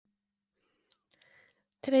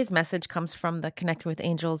Today's message comes from the Connect with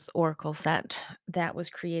Angels Oracle set that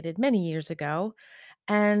was created many years ago.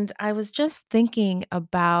 And I was just thinking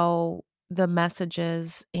about the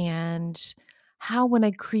messages and how, when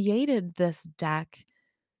I created this deck,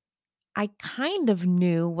 I kind of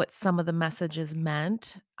knew what some of the messages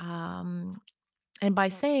meant. And by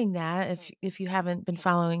saying that, if you haven't been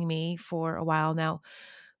following me for a while now,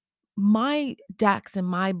 my decks and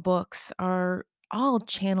my books are all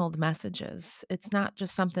channeled messages. It's not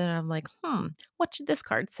just something that I'm like, what should this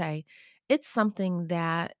card say? It's something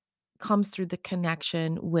that comes through the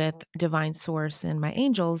connection with divine source and my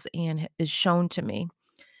angels and is shown to me.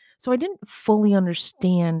 So I didn't fully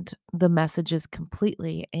understand the messages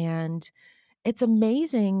completely. And it's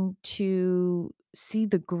amazing to see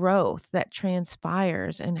the growth that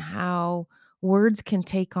transpires and how words can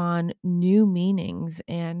take on new meanings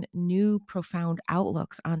and new profound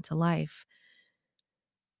outlooks onto life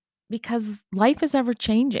because life is ever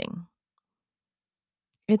changing.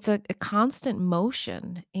 It's a constant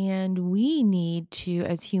motion, and we need to,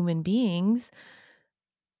 as human beings,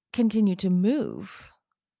 continue to move.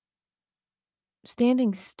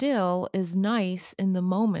 Standing still is nice in the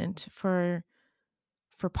moment for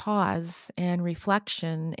pause and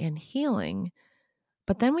reflection and healing.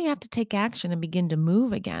 But then we have to take action and begin to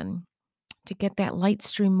move again to get that light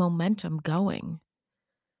stream momentum going.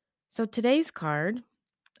 So today's card,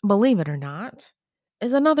 believe it or not,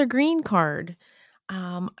 is another green card.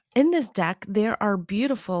 In this deck, there are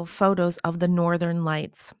beautiful photos of the northern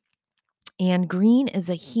lights, and green is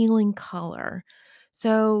a healing color.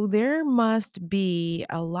 So there must be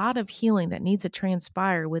a lot of healing that needs to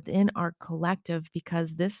transpire within our collective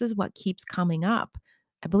because this is what keeps coming up.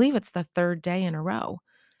 I believe it's the third day in a row.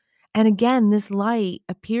 And again, this light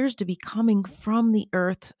appears to be coming from the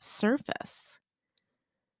Earth's surface.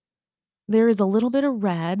 There is a little bit of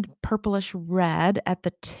red, purplish red at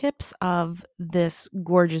the tips of this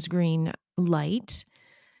gorgeous green light,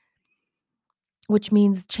 which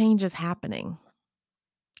means change is happening.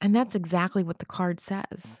 And that's exactly what the card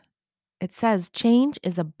says. It says change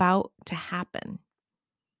is about to happen.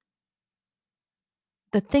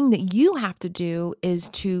 The thing that you have to do is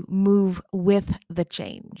to move with the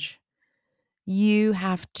change. You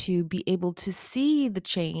have to be able to see the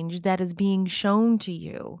change that is being shown to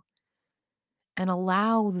you and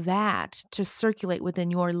allow that to circulate within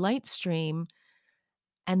your light stream.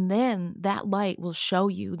 And then that light will show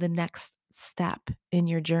you the next step in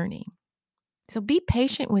your journey. So be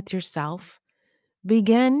patient with yourself.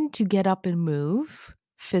 Begin to get up and move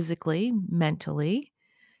physically, mentally.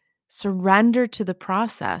 Surrender to the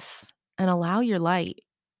process and allow your light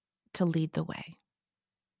to lead the way.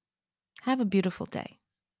 Have a beautiful day.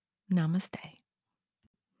 Namaste.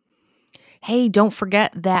 Hey, don't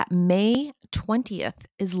forget that May 20th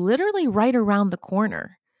is literally right around the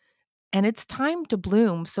corner. And it's time to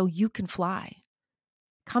bloom so you can fly.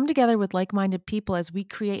 Come together with like minded people as we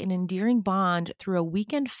create an endearing bond through a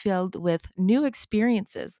weekend filled with new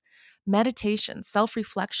experiences, meditation, self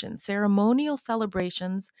reflection, ceremonial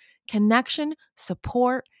celebrations, connection,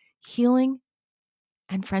 support, healing,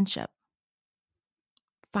 and friendship.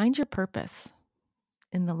 Find your purpose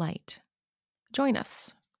in the light. Join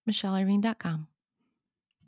us, michelleirene.com.